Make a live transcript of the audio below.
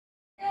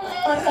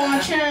God,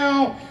 watch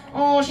out.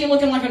 Oh, she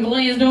looking like a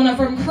glazed donut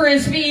from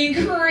Krispy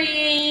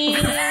Kreme.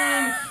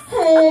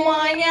 Oh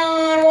my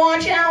God,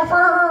 watch out for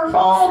her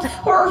fault.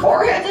 Her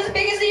forehead's as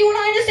big as the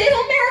United States of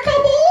America,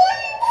 boy.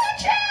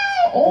 Watch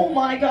out. Oh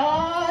my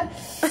God.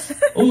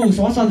 Ooh,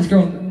 so I saw this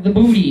girl, the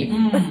booty.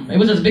 It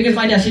was as big as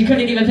my desk. She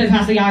couldn't even fit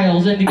past the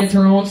aisles in to get to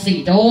her own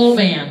seat. Oh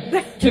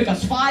man. Took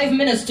us 5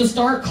 minutes to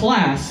start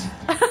class.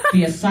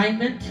 The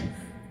assignment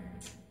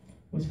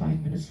was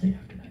 5 minutes late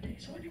after that day.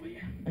 So anyway,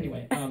 yeah.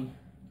 Anyway,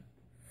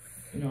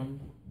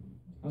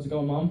 how's it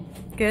going, Mom?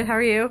 Good, how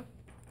are you?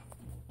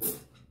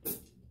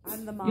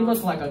 I'm the mom. You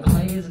look like a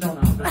glazed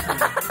donut. But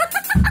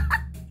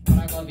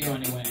I love you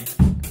anyway.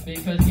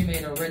 Because you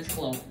made a rich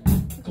glow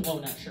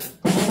nut shirt.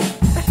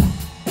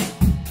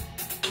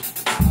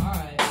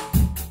 Alright.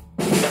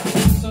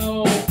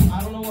 So,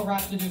 I don't know what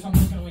rap to do, so I'm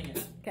just gonna wing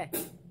it. Okay.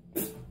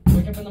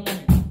 Wake up in the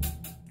morning.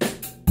 Yeah,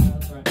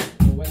 that's right.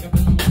 We'll wake up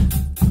in the morning.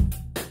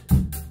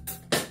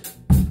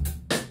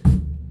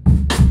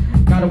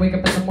 Gotta wake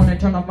up in the morning,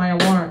 turn off my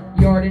alarm.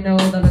 You already know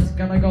that it's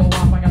gonna go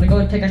off. I gotta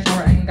go take a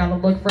shower and gotta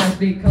look fresh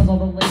because all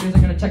the ladies are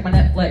gonna check my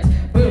Netflix.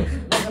 Boom,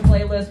 like a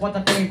playlist, what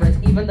the favorites.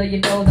 Even though you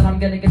know that I'm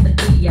gonna get the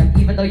DM.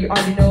 Even though you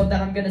already know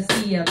that I'm gonna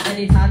see him.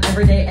 Anytime,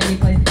 every day, any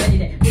place, any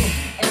day. Boom,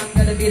 and I'm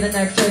gonna be the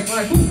next chick.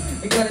 Like, boom,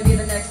 you're gonna be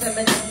the next 7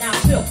 minutes. Now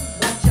chill,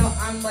 watch out,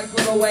 I'm like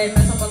Little Wayne.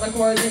 Mess up on the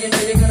chords and you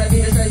know you're gonna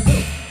be the straight.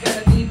 Boom,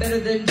 gonna be better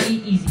than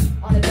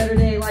G-Eazy. On a better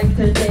day like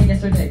today,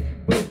 yesterday.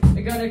 Boom,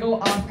 you're gonna go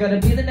off. Gonna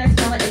be the next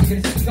talent and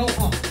you're gonna see me go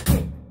off.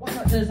 Boom, watch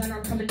out, designer,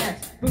 I'm coming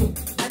next. Boom,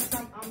 next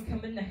time I'm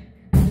coming next.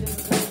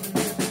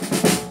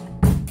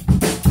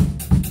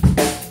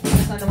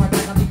 Yes, I know I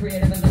might not be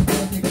creative and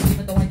other people,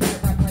 even though I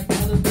can't rap like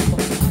other people.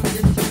 I'm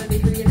just trying to be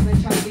creative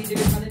and try to be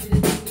different, trying to do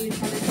the thing,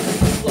 trying to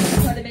flow,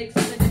 try to make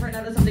something different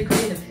out of something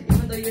creative,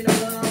 even though you know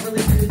that I'm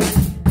really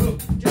creative. Boom,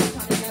 just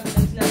trying to get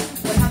evidence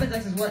next. What happens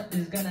next is what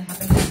is gonna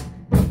happen next.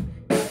 Boom,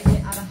 gotta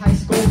get out of high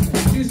school,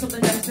 do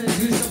something next and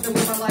do something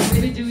with my life.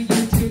 Maybe do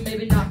YouTube,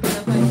 maybe not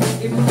gonna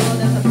fight, even though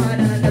that's a pride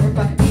and I never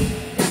fight.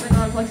 Different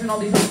on flexing all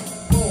these.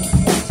 Boom,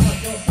 watch out,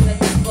 don't see that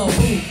flow.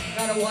 Boom,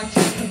 gotta watch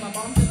it.